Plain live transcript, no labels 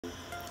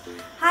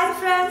Hi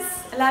friends,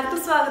 എല്ലാവർക്കും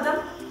സ്വാഗതം.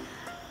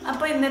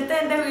 അപ്പോൾ ഇന്നത്തെ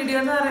എൻ്റെ വീഡിയോ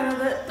എന്ന്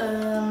പറയുന്നത്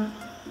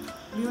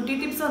ബ്യൂട്ടി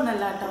ടിപ്സ്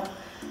ഒന്നല്ല കേട്ടോ.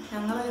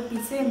 ഞങ്ങൾ ഒരു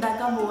പിസ്സ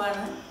ഉണ്ടാക്കാൻ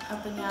പോവാണ്.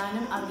 അപ്പോൾ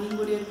ഞാനും അവിയും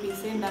കൂടി ഒരു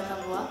പിസ്സ ഉണ്ടാക്കാൻ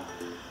പോവാം.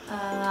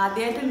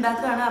 ആദ്യമായിട്ട്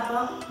ഉണ്ടാക്കുകയാണ്.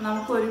 അപ്പോൾ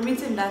നമുക്ക്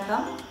ഒരുമിച്ച്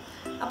ഉണ്ടാക്കാം.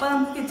 അപ്പോൾ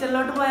നമുക്ക്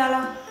കിച്ചണിലോട്ട്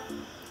പോയാലോ?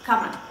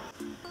 കമൺ.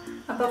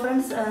 അപ്പോൾ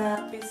ഫ്രണ്ട്സ്,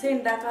 പിസ്സ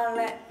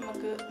ഉണ്ടാക്കാനുള്ള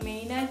നമുക്ക്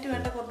മെയിനായിട്ട്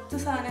വേണ്ട കുറച്ച്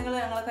സാധനങ്ങൾ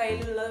ഞങ്ങളുടെ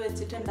കയ്യിലുള്ളത്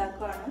വെച്ചിട്ട്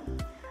ഉണ്ടാക്കുകയാണ്.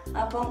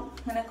 അപ്പം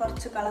ഇങ്ങനെ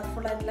കുറച്ച്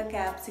കളർഫുള്ളായിട്ടുള്ള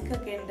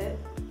ക്യാപ്സിക്കൊക്കെ ഉണ്ട്,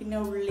 പിന്നെ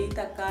ഉള്ളി,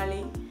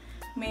 തക്കാളി,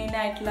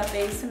 മെയിനായിട്ടുള്ള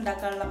ബേസ്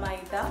ഉണ്ടാക്കാനുള്ള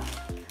മൈദ,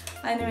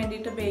 അതിന്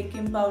വേണ്ടിയിട്ട്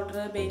baking powder,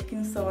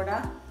 baking soda,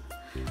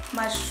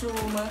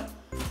 mushroom,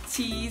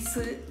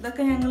 cheese,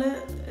 ഇതൊക്കെ ഞങ്ങൾ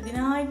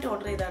ഇതിനായിട്ട്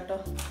ഓർഡർ ചെയ്താട്ടോ.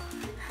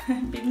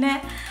 പിന്നെ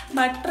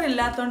ബട്ടർ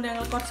ഇല്ലാത്തതുകൊണ്ട്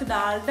ഞങ്ങൾ കുറച്ച്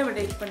ഡാൽഡ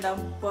ഇവിടെ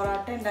ഇരിപ്പുണ്ടാവും.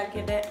 പൊറോട്ട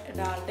ഉണ്ടാക്കിയിട്ട്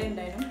ഡാൽഡ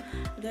ഉണ്ടായിരുന്നു,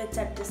 ഇത് വെച്ച്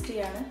അഡ്ജസ്റ്റ്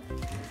ചെയ്യാണ്.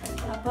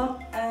 അപ്പം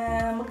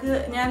നമുക്ക്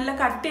ഞാനെല്ലാം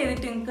കട്ട്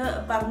ചെയ്തിട്ട് നിങ്ങൾക്ക്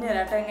പറഞ്ഞു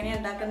തരാം കേട്ടോ എങ്ങനെയാണ്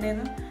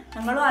ഉണ്ടാക്കേണ്ടതെന്ന്.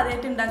 ഞങ്ങളും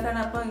ആദ്യമായിട്ട് ഉണ്ടാക്കുകയാണ്.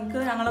 അപ്പോൾ നിങ്ങൾക്ക്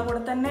ഞങ്ങളുടെ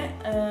കൂടെ തന്നെ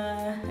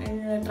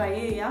ട്രൈ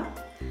ചെയ്യാം.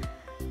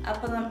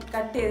 അപ്പം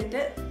കട്ട്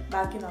ചെയ്തിട്ട്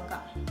ബാക്കി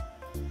നോക്കാം.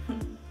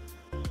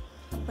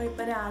 അപ്പോൾ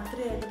ഇപ്പോൾ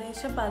രാത്രി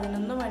ഏകദേശം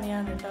 11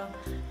 മണിയാണ് കേട്ടോ.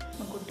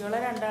 കുട്ടികളെ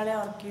രണ്ടാളെ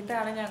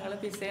ഉറക്കിയിട്ടാണ് ഞങ്ങൾ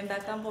പിസ്സ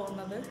ഉണ്ടാക്കാൻ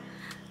പോകുന്നത്.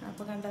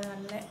 അപ്പോൾ കണ്ടത്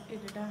നല്ല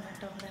ഇരുടാണ്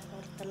കേട്ടോ, അവിടെ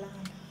പുറത്തെല്ലാം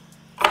കണ്ടു.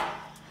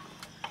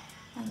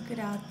 നമുക്ക്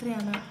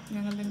രാത്രിയാണ്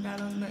ഞങ്ങൾ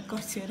രണ്ടാളൊന്ന്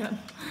കുറച്ച് നേരം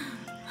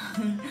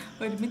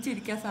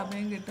ഒരുമിച്ചിരിക്കാൻ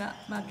സമയം കിട്ടുക.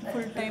 ബാക്കി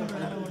ഫുൾ ടൈം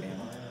പിള്ളേരുടെ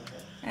കൂടെയാണ്.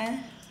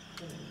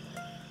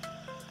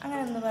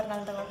 അങ്ങനെ ഒന്ന് പറഞ്ഞാൽ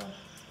കൊണ്ടോ.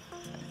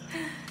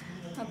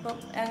 അപ്പം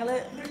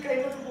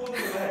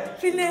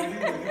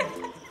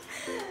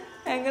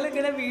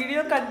ഞങ്ങളിങ്ങനെ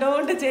വീഡിയോ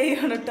കണ്ടുകൊണ്ട്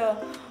ചെയ്യണം കേട്ടോ.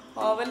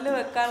 ഓവനിൽ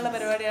വെക്കാനുള്ള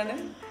പരിപാടിയാണ്.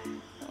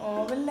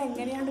 ഓവനിൽ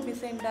എങ്ങനെയാണ്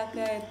പിസ്സ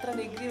ഉണ്ടാക്കുക, എത്ര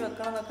ഡിഗ്രി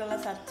വെക്കണം എന്നൊക്കെയുള്ള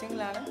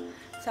സെർച്ചിങ്ങിലാണ്.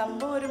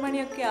 സംഭവം 1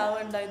 മണിയൊക്കെ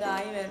ആവുന്നുണ്ടോ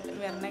ഇതായി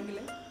വരണമെങ്കിൽ.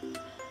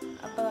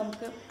 അപ്പോൾ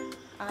നമുക്ക്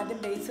ആദ്യം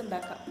ബേസ്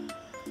ഉണ്ടാക്കാം.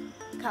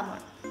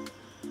 കമോൺ.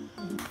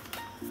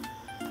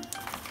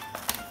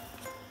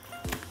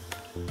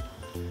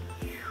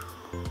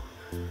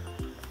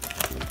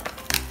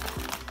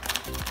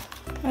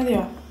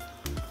 മതിയോ?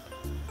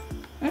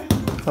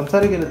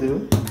 സംസാരിക്കല്ലേ തരൂ?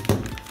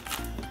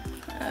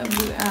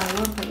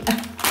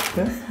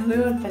 അത്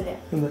കുഴപ്പമില്ല.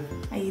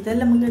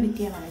 ഇതെല്ലാം നമുക്ക് എഡിറ്റ്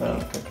ചെയ്യണം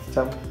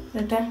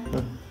കേട്ടോ.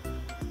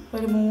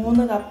 ഒരു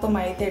 3 കപ്പ്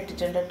മൈദ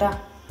ഇട്ടിട്ടുണ്ട് കേട്ടോ.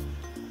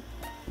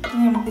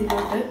 ഇനി നമുക്ക്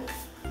ഇതിലോട്ട്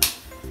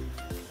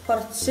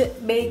കുറച്ച്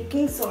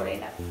ബേക്കിംഗ് സോഡ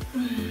ഇടാം.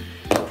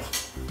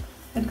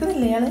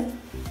 എടുക്കുന്നില്ലേ ഇയാള്?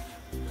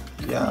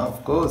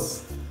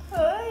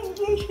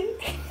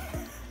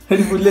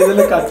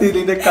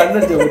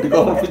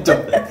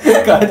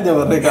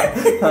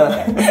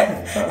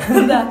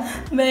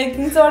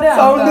 ബേക്കിംഗ് സോഡയാണ്.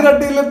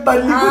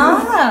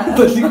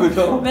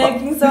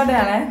 ബേക്കിംഗ്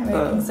സോഡയാണ്. ബേക്കിംഗ്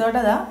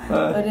സോഡ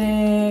ഒരു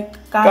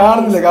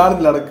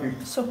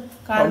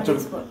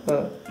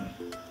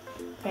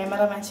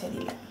ക്യാമറമാൻ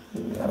ശരിയില്ല,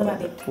 അത്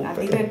മതി.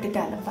 അധികം ഇട്ടിട്ട്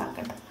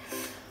അലമ്പാക്കണ്ട.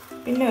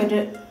 പിന്നെ ഒരു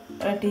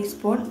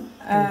ടീസ്പൂൺ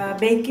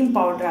ബേക്കിംഗ്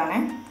പൗഡറാണ്.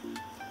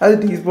 അത്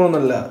ടീസ്പൂൺ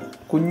ഒന്നല്ല,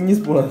 കുഞ്ഞു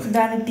സ്പൂണാണ്.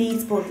 ഇതാണ്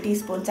ടീസ്പൂൺ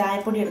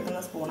ചായപ്പൊടി എടുക്കുന്ന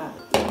സ്പൂണാണ്.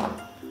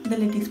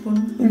 ഇതല്ലേ ടീസ്പൂൺ?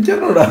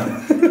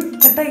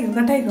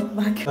 കട്ടായിക്കോ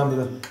ബാക്കി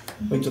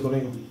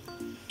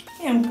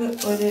നമുക്ക്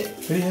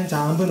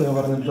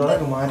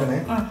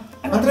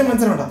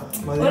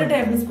ഒരു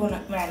ടേബിൾ സ്പൂൺ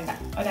വേണ്ട,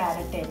 ഒരു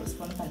 1/2 ടേബിൾ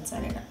സ്പൂൺ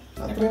പഞ്ചസാര ഇടാം.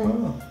 1/2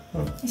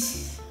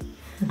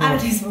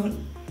 ടീസ്പൂൺ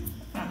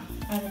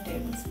 1/2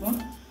 ടേബിൾ സ്പൂൺ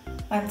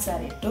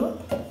പഞ്ചസാര ഇട്ടു.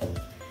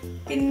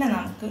 പിന്നെ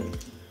നമുക്ക്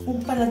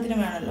ഉപ്പെല്ലാത്തിനും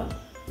വേണമല്ലോ,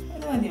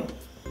 ഇത് മതിയോ?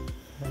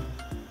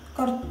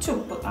 കുറച്ച്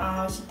ഉപ്പ്,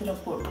 ആവശ്യത്തിന്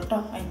ഉപ്പ് ഇട്ടു കേട്ടോ.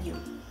 അയ്യോ,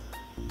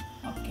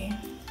 ഓക്കെ.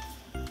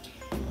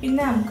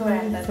 പിന്നെ നമുക്ക്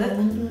വേണ്ടത്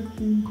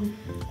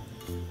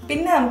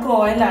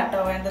ഓയിലാട്ടോ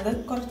വേണ്ടത്.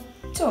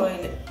 കുറച്ച്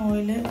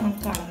ഓയിൽ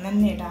നമുക്ക്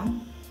അന്ന് ഇടാം.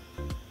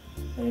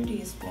 ഒരു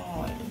ടീസ്പൂൺ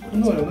ഓയിൽ.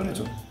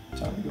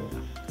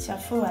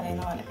 ഷെഫ്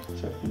പറയുന്ന പോലെ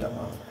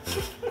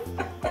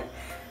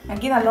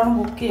എനിക്ക് നല്ലോണം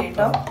കുക്ക്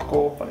ചെയ്യട്ടോ.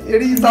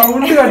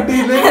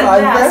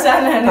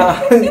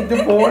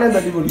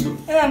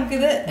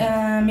 നമുക്കിത്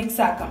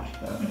മിക്സ് ആക്കാം.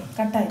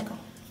 കട്ടായിക്കോ.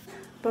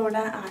 ഇപ്പോൾ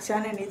ഇവിടെ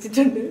ആശാൻ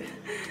എണീച്ചിട്ടുണ്ട്,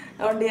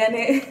 അതുകൊണ്ട് ഞാൻ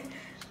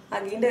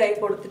അഗീൻ്റെ കൈ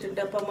കൊടുത്തിട്ടുണ്ട്.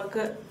 അപ്പോൾ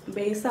നമുക്ക്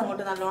ബേസ്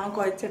അങ്ങോട്ട് നല്ലോണം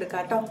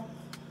കുഴച്ചെടുക്കാം കേട്ടോ.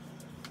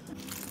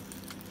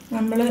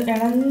 നമ്മൾ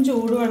ഇളം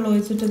ചൂടുവെള്ളം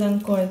ഒഴിച്ചിട്ട്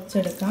നമുക്ക്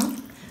കുഴച്ചെടുക്കാം.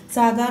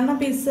 സാധാരണ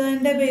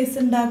പിസ്സേൻ്റെ ബേസ്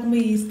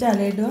ഉണ്ടാക്കുമ്പോൾ ഈസ്റ്റ്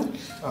അല്ല ഇടുക.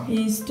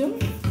 ഈസ്റ്റും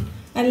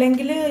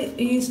അല്ലെങ്കിൽ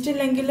ഈസ്റ്റ്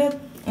ഇല്ലെങ്കിൽ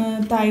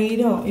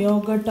തൈരോ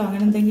യോഗട്ടോ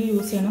അങ്ങനെ എന്തെങ്കിലും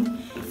യൂസ് ചെയ്യണം.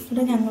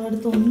 ഇവിടെ ഞങ്ങളുടെ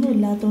അടുത്ത് ഒന്നും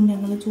ഇല്ലാത്തതുകൊണ്ട്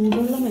ഞങ്ങൾ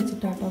ചൂടുവെള്ളം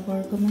വെച്ചിട്ടാട്ടോ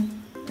കുഴക്കുന്നത്.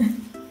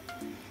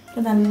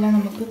 അപ്പോൾ നല്ല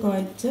നമുക്ക്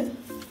കുഴച്ച്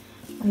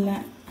നല്ല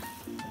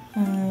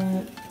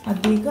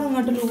അധികം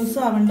അങ്ങോട്ട്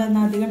ലൂസും ആവേണ്ട,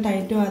 എന്നാൽ അധികം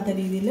ടൈറ്റും ആകാത്ത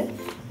രീതിയിൽ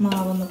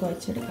മാവൊന്ന്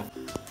കുഴച്ചെടുക്കാം.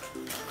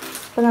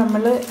 അപ്പോൾ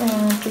നമ്മൾ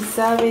പിസ്സ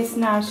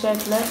ബേസിന്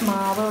ആവശ്യമായിട്ടുള്ള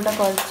മാവ് ഇവിടെ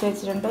കുഴച്ച്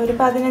വെച്ചിട്ടുണ്ട്. ഒരു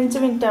 15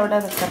 മിനിറ്റ് അവിടെ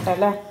നിൽക്കട്ടെ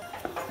അല്ലേ.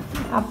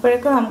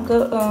 അപ്പോഴേക്കും നമുക്ക്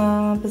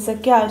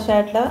പിസ്സയ്ക്ക്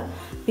ആവശ്യമായിട്ടുള്ള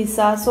പിസ്സ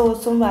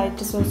സോസും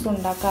വൈറ്റ് സോസും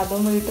ഉണ്ടാക്കാം.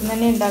 അതും വീട്ടിൽ നിന്ന്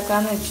തന്നെ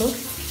ഉണ്ടാക്കാമെന്ന് വെച്ചു.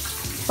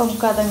 അപ്പോൾ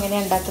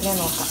നമുക്കതെങ്ങനെയാണ് ഉണ്ടാക്കുന്നത്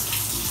നോക്കാം.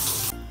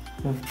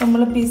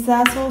 നമ്മൾ പിസ്സ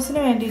സോസിന്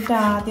വേണ്ടിയിട്ട്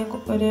ആദ്യം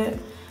ഒരു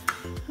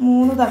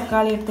 3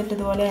 തക്കാളി എടുത്തിട്ട്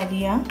ഇതുപോലെ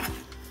അരിയാം.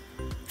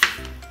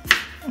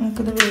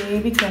 നമുക്കിത്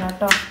വേവിക്കണം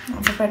കേട്ടോ.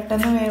 അപ്പോൾ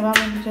പെട്ടെന്ന് വേവാൻ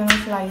വേണ്ടിയിട്ടാണ്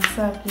സ്ലൈസ്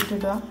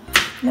ആക്കിയിട്ടിടുക.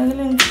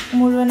 അല്ലെങ്കിൽ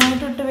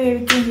മുഴുവനായിട്ട് ഇട്ട്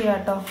വേവിക്കുകയും ചെയ്യാം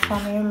കേട്ടോ,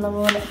 സമയമുള്ള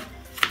പോലെ.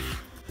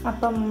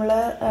 അപ്പം നമ്മൾ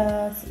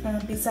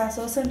പിസ്സ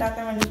സോസ്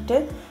ഉണ്ടാക്കാൻ വേണ്ടിയിട്ട്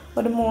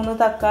ഒരു 3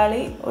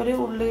 തക്കാളി, ഒരു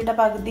ഉള്ളിയുടെ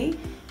പകുതി,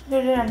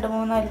 ഒരു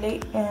 2-3 അല്ലി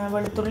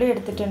വെളുത്തുള്ളി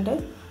എടുത്തിട്ടുണ്ട്.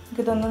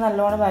 നമുക്കിതൊന്ന്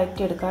നല്ലോണം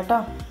വഴറ്റിയെടുക്കാം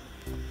കേട്ടോ.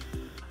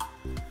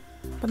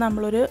 അപ്പോൾ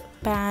നമ്മളൊരു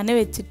പാന്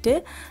വെച്ചിട്ട്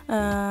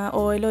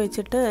ഓയിൽ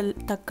ഒഴിച്ചിട്ട്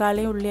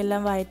തക്കാളിയും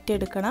ഉള്ളിയെല്ലാം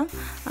വഴറ്റിയെടുക്കണം.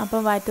 അപ്പം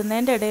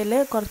വഴറ്റുന്നതിൻ്റെ ഇടയിൽ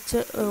കുറച്ച്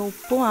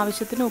ഉപ്പും,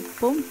 ആവശ്യത്തിന്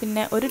ഉപ്പും,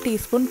 പിന്നെ 1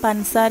 ടീസ്പൂൺ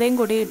പഞ്ചസാരയും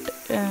കൂടി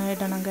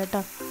ഇടണം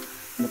കേട്ടോ.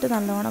 എന്നിട്ട്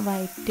നല്ലോണം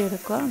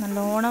വഴറ്റിയെടുക്കുക.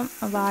 നല്ലോണം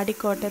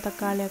വാടിക്കോട്ടെ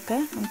തക്കാളിയൊക്കെ.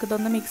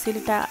 നമുക്കിതൊന്ന്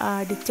മിക്സിയിലിട്ട്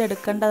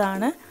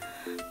അടിച്ചെടുക്കേണ്ടതാണ്.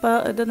 അപ്പോൾ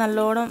ഇത്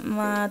നല്ലോണം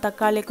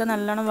തക്കാളിയൊക്കെ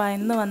നല്ലോണം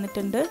വഴന്ന്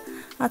വന്നിട്ടുണ്ട്.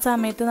 ആ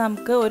സമയത്ത്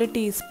നമുക്ക് 1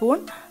 ടീസ്പൂൺ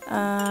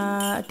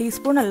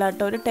അല്ല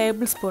കേട്ടോ, 1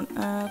 ടേബിൾ സ്പൂൺ,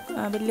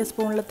 വലിയ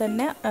സ്പൂണിൽ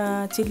തന്നെ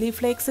ചില്ലി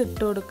ഫ്ലേക്സ്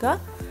ഇട്ട് കൊടുക്കുക.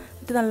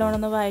 ഇത് നല്ലോണം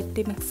ഒന്ന്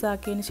വഴറ്റി മിക്സ്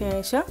ആക്കിയതിന്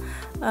ശേഷം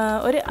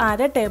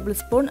 1/2 ടേബിൾ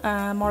സ്പൂൺ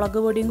മുളക്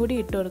പൊടിയും കൂടി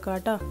ഇട്ട് കൊടുക്കുക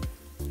കേട്ടോ.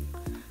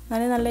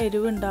 നല്ല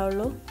എരിവ്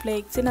ഉണ്ടാവുള്ളൂ,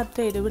 ഫ്ലേക്സിന്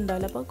അത്ര എരിവ്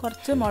ഉണ്ടാവില്ല. അപ്പോൾ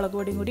കുറച്ച് മുളക്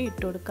പൊടിയും കൂടി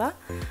ഇട്ട് കൊടുക്കുക.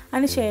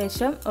 അതിന്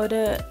ശേഷം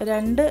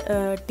 2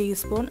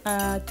 ടീസ്പൂൺ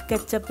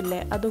കെച്ചപ്പില്ലേ,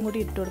 അതും കൂടി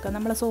ഇട്ട് കൊടുക്കുക.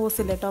 നമ്മളെ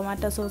സോസില്ലേ,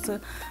 ടൊമാറ്റോ സോസ്,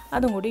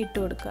 അതും കൂടി ഇട്ട്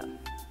കൊടുക്കുക.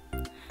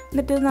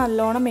 എന്നിട്ട് ഇത്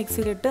നല്ലോണം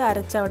മിക്സിയിലിട്ട്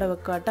അരച്ചവിടെ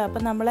വെക്കുക കേട്ടോ.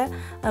 അപ്പം നമ്മളെ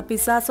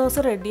പിസ്സ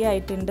സോസ് റെഡി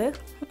ആയിട്ടുണ്ട്.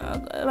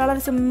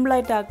 വളരെ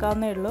സിമ്പിളായിട്ട്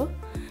ആക്കാവുന്നേ ഉള്ളൂ.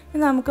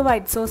 ഇനി നമുക്ക്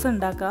വൈറ്റ് സോസ്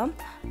ഉണ്ടാക്കാം.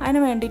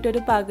 അതിന്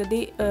വേണ്ടിയിട്ടൊരു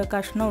പകുതി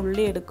കഷ്ണം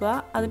ഉള്ളി എടുക്കുക.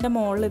 അതിൻ്റെ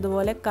മുകളിൽ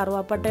ഇതുപോലെ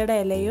കറുവാപ്പട്ടയുടെ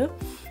ഇലയും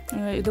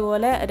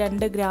ഇതുപോലെ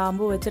 2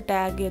 ഗ്രാമ്പു വെച്ച്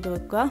ടാഗ് ചെയ്ത്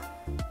വെക്കുക.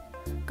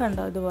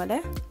 കണ്ടോ ഇതുപോലെ.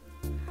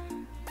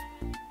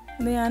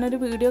 ഇത് ഞാനൊരു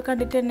വീഡിയോ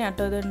കണ്ടിട്ട് തന്നെയാണ്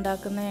കേട്ടോ ഇത്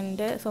ഉണ്ടാക്കുന്നത്,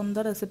 എൻ്റെ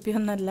സ്വന്തം റെസിപ്പി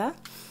ഒന്നുമല്ല.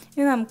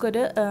 ഇനി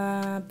നമുക്കൊരു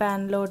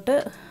പാനിലോട്ട്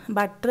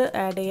ബട്ടർ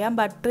ആഡ് ചെയ്യാം.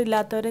 ബട്ടർ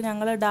ഇല്ലാത്തവർ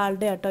ഞങ്ങൾ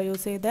ഡാൽഡ കേട്ടോ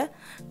യൂസ് ചെയ്ത്.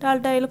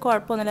 ഡാൽഡ അതിൽ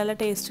കുഴപ്പമൊന്നുമില്ല, നല്ല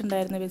ടേസ്റ്റ്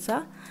ഉണ്ടായിരുന്നു പിസ്സ.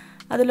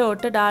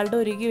 അതിലോട്ട് ഡാൽഡ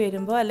ഉരുകി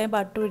വരുമ്പോൾ, അല്ലെങ്കിൽ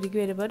ബട്ടർ ഉരുകി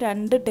വരുമ്പോൾ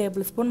 2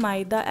 ടേബിൾ സ്പൂൺ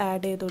മൈദ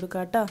ആഡ് ചെയ്ത്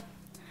കൊടുക്കുക കേട്ടോ.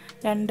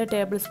 2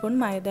 ടേബിൾ സ്പൂൺ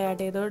മൈദ ആഡ്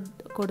ചെയ്ത്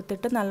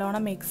കൊടുത്തിട്ട്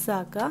നല്ലോണം മിക്സ്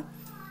ആക്കുക.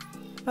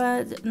 അപ്പോൾ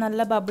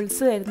നല്ല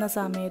ബബിൾസ് വരുന്ന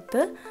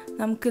സമയത്ത്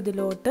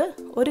നമുക്കിതിലോട്ട്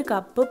 1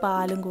 കപ്പ്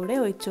പാലും കൂടെ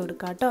ഒഴിച്ചു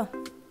കൊടുക്കാം കേട്ടോ.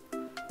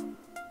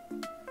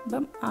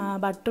 അപ്പം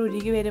ബട്ടർ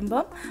ഉരുകി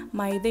വരുമ്പം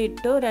മൈദ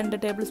ഇട്ടു 2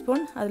 ടേബിൾ സ്പൂൺ,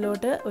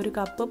 അതിലോട്ട് 1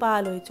 കപ്പ്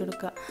പാൽ ഒഴിച്ചു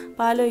കൊടുക്കുക.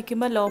 പാൽ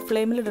ഒഴിക്കുമ്പോൾ ലോ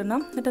ഫ്ലെയിമിൽ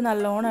ഇടണം. എന്നിട്ട്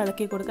നല്ലോണം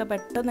ഇളക്കി കൊടുക്കുക.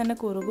 പെട്ടെന്ന് തന്നെ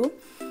കുറുകും.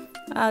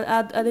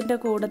 അതിൻ്റെ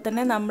കൂടെ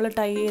തന്നെ നമ്മൾ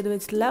ടൈ ചെയ്ത്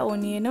വെച്ചിട്ടുള്ള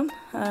ഒനിയനും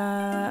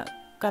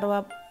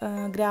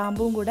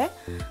ഗ്രാമ്പും കൂടെ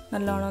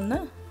നല്ലോണം ഒന്ന്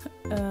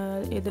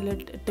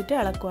ഇതിലിട്ടിട്ട്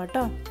ഇളക്കുക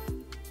കേട്ടോ.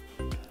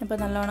 അപ്പോൾ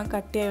നല്ലോണം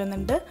കട്ടിയായി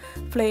വന്നിട്ട്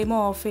ഫ്ലെയിം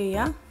ഓഫ്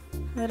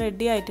ചെയ്യുക.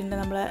 റെഡി ആയിട്ടുണ്ട്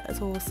നമ്മളെ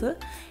സോസ്.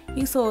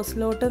 ഈ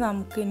സോസിലോട്ട്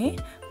നമുക്കിനി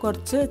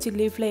കുറച്ച്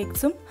ചില്ലി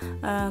ഫ്ലേക്സും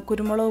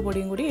കുരുമുളക്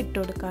പൊടിയും കൂടി ഇട്ട്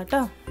കൊടുക്കാം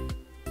കേട്ടോ.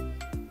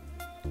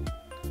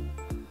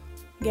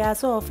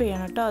 ഗ്യാസ് ഓഫ്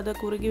ചെയ്യണം കേട്ടോ. അത്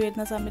കുറുകി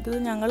വരുന്ന സമയത്ത്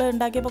ഞങ്ങൾ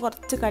ഉണ്ടാക്കിയപ്പോൾ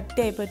കുറച്ച്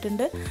കട്ടിയായി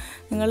പോയിട്ടുണ്ട്.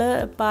 നിങ്ങൾ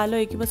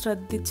പാലൊഴിക്കുമ്പോൾ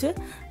ശ്രദ്ധിച്ച്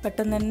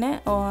പെട്ടെന്ന് തന്നെ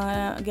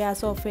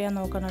ഗ്യാസ് ഓഫ് ചെയ്യാൻ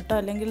നോക്കണം കേട്ടോ,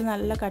 അല്ലെങ്കിൽ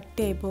നല്ല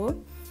കട്ടിയായി പോകും.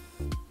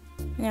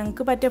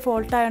 ഞങ്ങൾക്ക് പറ്റിയ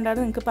ഫോൾട്ട് ആയതുകൊണ്ടാണ്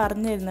നിങ്ങൾക്ക്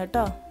പറഞ്ഞു തരുന്നത്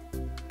കേട്ടോ.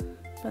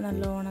 അപ്പോൾ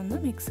നല്ലോണം ഒന്ന്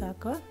മിക്സ്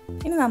ആക്കുക.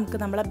 ഇനി നമുക്ക്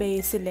നമ്മളെ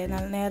ബേസില്ലേ,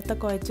 നേരത്തെ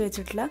കുഴച്ച്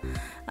വെച്ചിട്ടുള്ള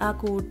ആ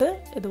കൂട്ട്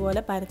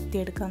ഇതുപോലെ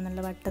പരത്തിയെടുക്കാം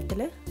നല്ല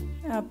വട്ടത്തിൽ.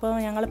 അപ്പോൾ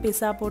ഞങ്ങൾ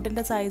പിസ്സ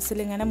പോട്ടിൻ്റെ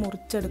സൈസിൽ ഇങ്ങനെ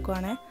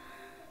മുറിച്ചെടുക്കുവാണേ.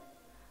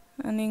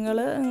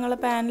 നിങ്ങളെ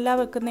പാനിലാണ്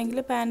വെക്കുന്നെങ്കിൽ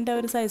പാനിൻ്റെ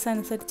ഒരു സൈസ്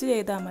അനുസരിച്ച്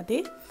ചെയ്താൽ മതി.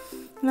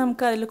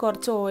 നമുക്കതിൽ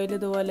കുറച്ച് ഓയിൽ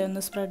ഇതുപോലെ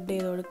ഒന്ന് സ്പ്രെഡ്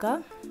ചെയ്ത് കൊടുക്കാം.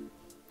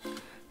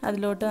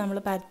 അതിലോട്ട് നമ്മൾ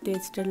പരത്തി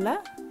വെച്ചിട്ടുള്ള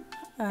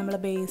നമ്മളെ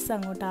ബേസ്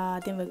അങ്ങോട്ട്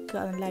ആദ്യം വെക്കുക.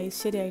 നല്ല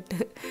ഐശ്വര്യമായിട്ട്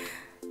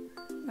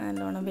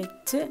നല്ലോണം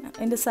വെച്ച്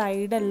അതിൻ്റെ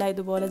സൈഡെല്ലാം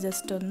ഇതുപോലെ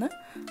ജസ്റ്റ് ഒന്ന്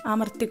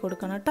അമർത്തി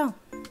കൊടുക്കണം കേട്ടോ.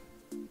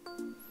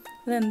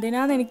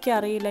 അതെന്തിനാണെന്ന്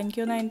എനിക്കറിയില്ല,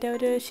 എനിക്കൊന്ന് അതിൻ്റെ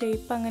ഒരു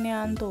ഷേപ്പ്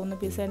അങ്ങനെയാണെന്ന് തോന്നുന്നു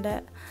പിസ്സേൻ്റെ.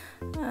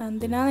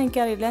 എന്തിനാണെന്ന്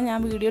എനിക്കറിയില്ല, ഞാൻ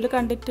വീഡിയോയിൽ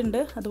കണ്ടിട്ടുണ്ട്.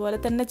 അതുപോലെ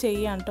തന്നെ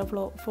ചെയ്യാം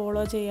കേട്ടോ,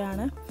 ഫോളോ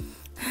ചെയ്യാണ്.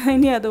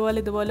 ഇനി അതുപോലെ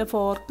ഇതുപോലെ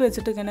ഫോർക്ക്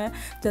വെച്ചിട്ട് ഇങ്ങനെ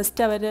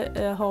ജസ്റ്റ് അവർ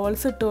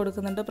ഹോൾസ് ഇട്ട്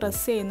കൊടുക്കുന്നുണ്ട്,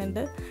 പ്രസ്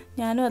ചെയ്യുന്നുണ്ട്.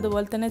 ഞാനും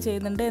അതുപോലെ തന്നെ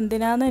ചെയ്യുന്നുണ്ട്.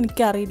 എന്തിനാണെന്ന്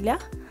എനിക്കറിയില്ല,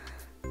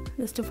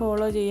 ജസ്റ്റ്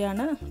ഫോളോ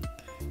ചെയ്യാണ്.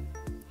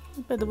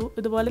 അപ്പോൾ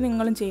ഇതുപോലെ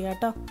നിങ്ങളും ചെയ്യാം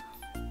കേട്ടോ.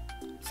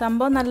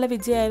 സംഭവം നല്ല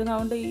വിജയമായിരുന്നു,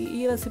 അതുകൊണ്ട്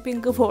ഈ റെസിപ്പി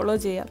നിങ്ങൾക്ക് ഫോളോ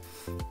ചെയ്യാം.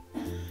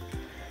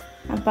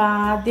 അപ്പോൾ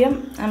ആദ്യം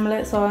നമ്മൾ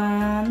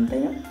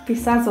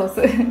പിസ്സ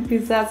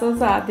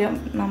സോസ് ആദ്യം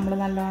നമ്മൾ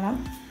നല്ലോണം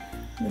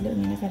ഇതിൽ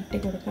ഇങ്ങനെ പരട്ടി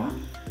കൊടുക്കാം.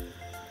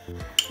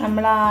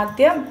 നമ്മൾ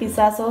ആദ്യം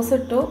പിസ്സ സോസ്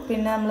ഇട്ടു,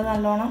 പിന്നെ നമ്മൾ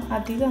നല്ലോണം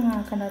അധികം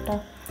ആക്കണ്ട കേട്ടോ.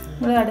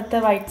 നമ്മൾ അടുത്ത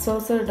വൈറ്റ്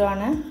സോസ്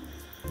ഇടുവാണ്.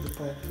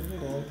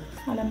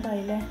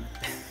 അലമ്പായില്ലേ.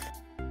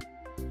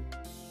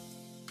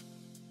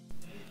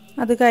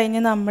 അത്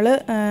കഴിഞ്ഞ് നമ്മൾ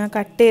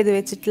കട്ട് ചെയ്ത്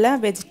വെച്ചിട്ടുള്ള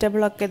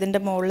വെജിറ്റബിളൊക്കെ ഇതിൻ്റെ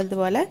മുകളിൽ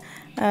ഇതുപോലെ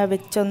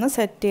വെച്ചൊന്ന്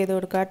സെറ്റ് ചെയ്ത്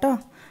കൊടുക്കുക കേട്ടോ.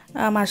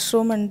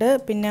 മഷ്റൂം ഉണ്ട്,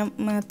 പിന്നെ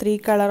 3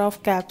 കളർ ഓഫ്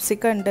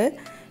ക്യാപ്സിക്കം ഉണ്ട്,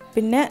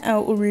 പിന്നെ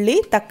ഉള്ളി,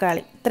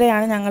 തക്കാളി.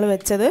 ഇത്രയാണ് ഞങ്ങൾ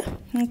വെച്ചത്.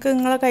 നിങ്ങൾക്ക്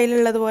നിങ്ങളെ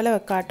കയ്യിലുള്ളതുപോലെ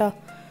വെക്കാം കേട്ടോ.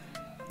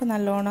 അപ്പോൾ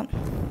നല്ലോണം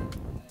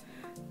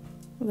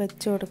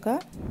വെച്ച് കൊടുക്കുക.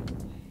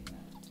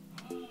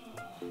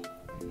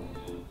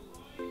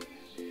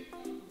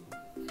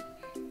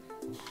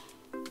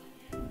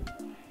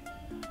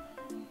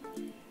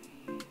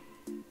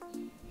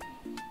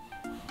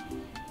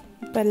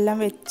 അപ്പോൾ എല്ലാം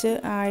വെച്ച്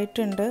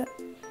ആയിട്ടുണ്ട്.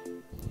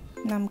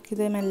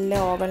 നമുക്കിത് മെല്ലെ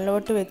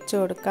ഓവനിലോട്ട് വെച്ച്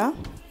കൊടുക്കാം.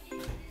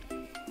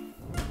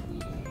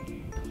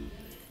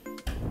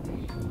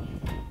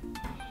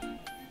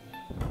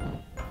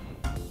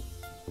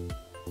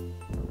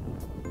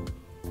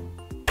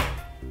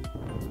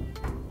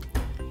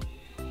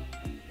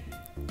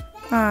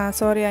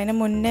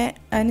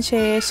 അതിന്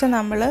ശേഷം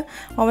നമ്മൾ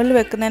ഓവനിൽ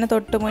വെക്കുന്നതിന്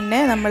തൊട്ട് മുന്നേ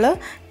നമ്മൾ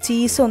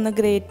ചീസ് ഒന്ന്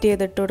ഗ്രേറ്റ്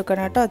ചെയ്തിട്ട്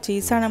കൊടുക്കണം കേട്ടോ.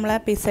 ചീസാണ് നമ്മളെ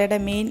പിസ്സയുടെ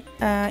മെയിൻ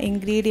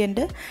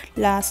ഇൻഗ്രീഡിയൻറ്റ്.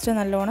 ലാസ്റ്റ്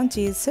നല്ലോണം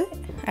ചീസ്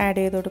ആഡ്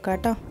ചെയ്ത് കൊടുക്കാം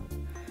കേട്ടോ.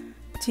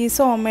 ചീസ്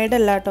ഹോം മെയ്ഡ്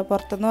അല്ല കേട്ടോ,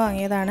 പുറത്തുനിന്ന്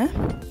വാങ്ങിയതാണ്.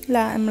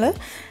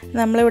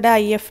 നമ്മളിവിടെ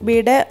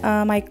IFBയുടെ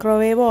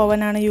മൈക്രോവേവ്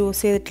ഓവനാണ്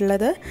യൂസ്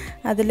ചെയ്തിട്ടുള്ളത്.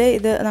 അതിൽ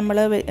ഇത് നമ്മൾ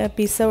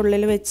പിസ്സ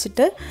ഉള്ളിൽ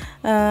വെച്ചിട്ട്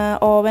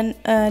ഓവൻ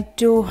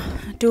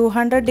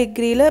 200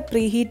 ഡിഗ്രിയിൽ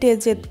പ്രീഹീറ്റ്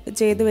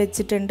ചെയ്ത്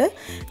വെച്ചിട്ടുണ്ട്.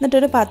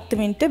 എന്നിട്ടൊരു 10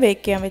 മിനിറ്റ്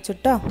ബേക്ക് ചെയ്യാൻ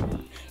വെച്ചിട്ടോ.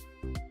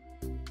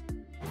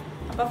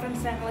 അപ്പോൾ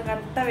ഫ്രണ്ട്സ്, ഞങ്ങൾ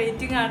കട്ട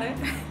വെയിറ്റിംഗ് ആണ്.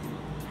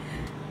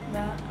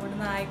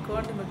 ഇവിടുന്ന്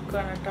ആയിക്കൊണ്ട്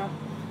നിൽക്കുകയാണ് കേട്ടോ.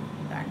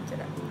 കാണിച്ചു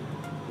തരാം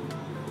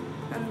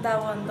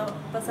എന്താവോ എന്തോ.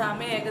 ഇപ്പോൾ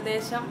സമയം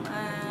ഏകദേശം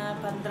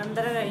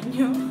 12:30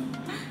 കഴിഞ്ഞു.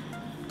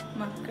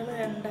 മക്കൾ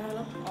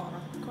രണ്ടാളും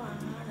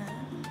ഉറക്കമാണ്.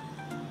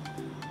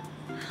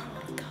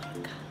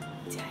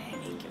 ചായ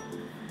കഴിക്കും.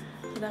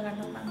 ഇതാ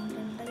കണ്ടോ,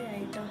 12:30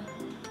 ആയിട്ടോ.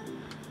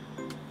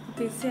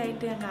 പിസ്സ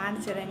ആയിട്ട് ഞാൻ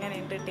കാണിച്ചു തരാം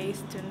എങ്ങനെയുണ്ട്,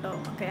 ടേസ്റ്റ് ഉണ്ടോ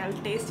ഒക്കെ. ഞാൻ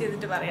ടേസ്റ്റ്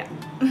ചെയ്തിട്ട് പറയാം.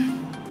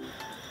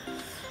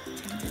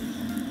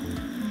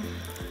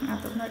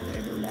 അതൊന്നും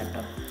ഇടില്ല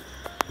കേട്ടോ.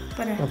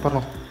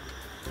 പറയാം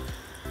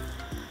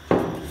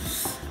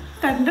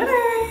കണ്ടടേ.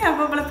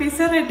 അപ്പോൾ നമ്മളെ പിസ്സ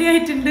റെഡി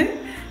ആയിട്ടുണ്ട്.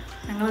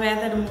 ഞങ്ങൾ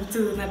വേദന മുറിച്ച്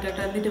തിന്നിട്ട്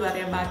കേട്ടോ, എന്നിട്ട്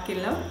പറയാം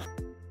ബാക്കിയല്ല.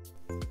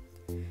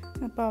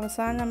 അപ്പോൾ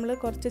അവസാനം നമ്മൾ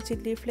കുറച്ച്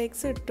ചില്ലി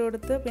ഫ്ലേക്സ് ഇട്ട്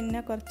കൊടുത്ത്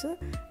പിന്നെ കുറച്ച്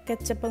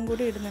കെച്ചപ്പും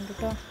കൂടി ഇടുന്നുണ്ട്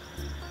കേട്ടോ.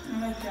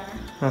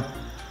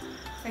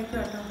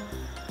 കേട്ടോ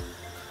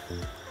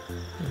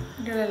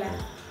ഇടല്ലേ.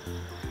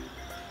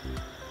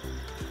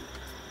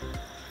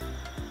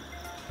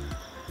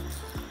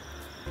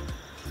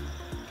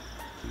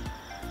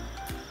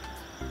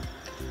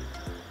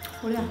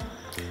 പൊളിയാ,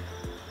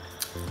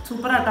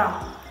 സൂപ്പറാട്ടോ.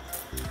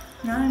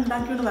 ഞാൻ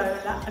ഉണ്ടാക്കിയോണ്ട്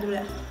പറയുന്നില്ല,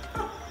 അടിപൊളിയാ.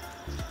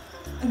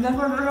 എന്താ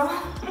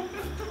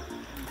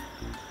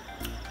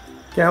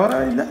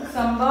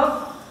സംഭവം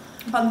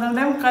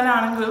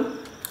 12:45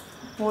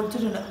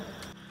 പൊടിച്ചിട്ടുണ്ട്.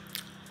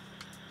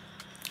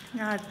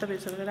 ഞാൻ അടുത്ത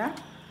പൈസ എടുക്കടാ.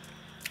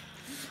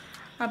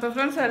 അപ്പോൾ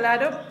ഫ്രണ്ട്സ്,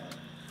 എല്ലാവരും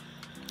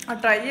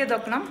ട്രൈ ചെയ്ത്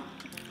നോക്കണം.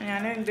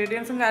 ഞാൻ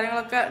ഇൻഗ്രീഡിയൻസും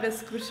കാര്യങ്ങളൊക്കെ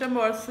ഡിസ്ക്രിപ്ഷൻ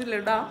ബോക്സിൽ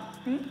ഇടാം.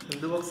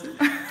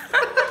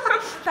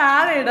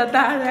 താഴെ ഇടാം,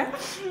 താഴെ.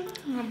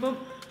 അപ്പം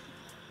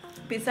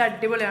പിസ്സ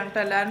അടിപൊളിയാണ് കേട്ടോ,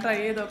 എല്ലാവരും ട്രൈ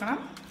ചെയ്ത് നോക്കണം.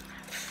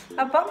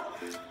 അപ്പം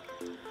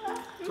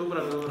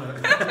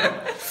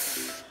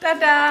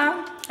ടാറ്റാ.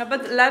 അപ്പം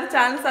എല്ലാവരും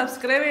ചാനൽ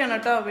സബ്സ്ക്രൈബ് ചെയ്യണം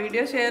കേട്ടോ.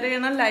 വീഡിയോ ഷെയർ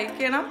ചെയ്യണം, ലൈക്ക്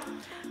ചെയ്യണം,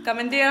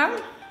 കമൻറ്റ് ചെയ്യണം.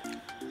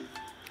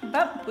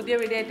 അപ്പം പുതിയ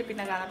വീഡിയോ ആയിട്ട്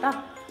പിന്നെ കാണാം കേട്ടോ.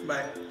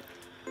 ബൈ.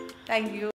 Thank you.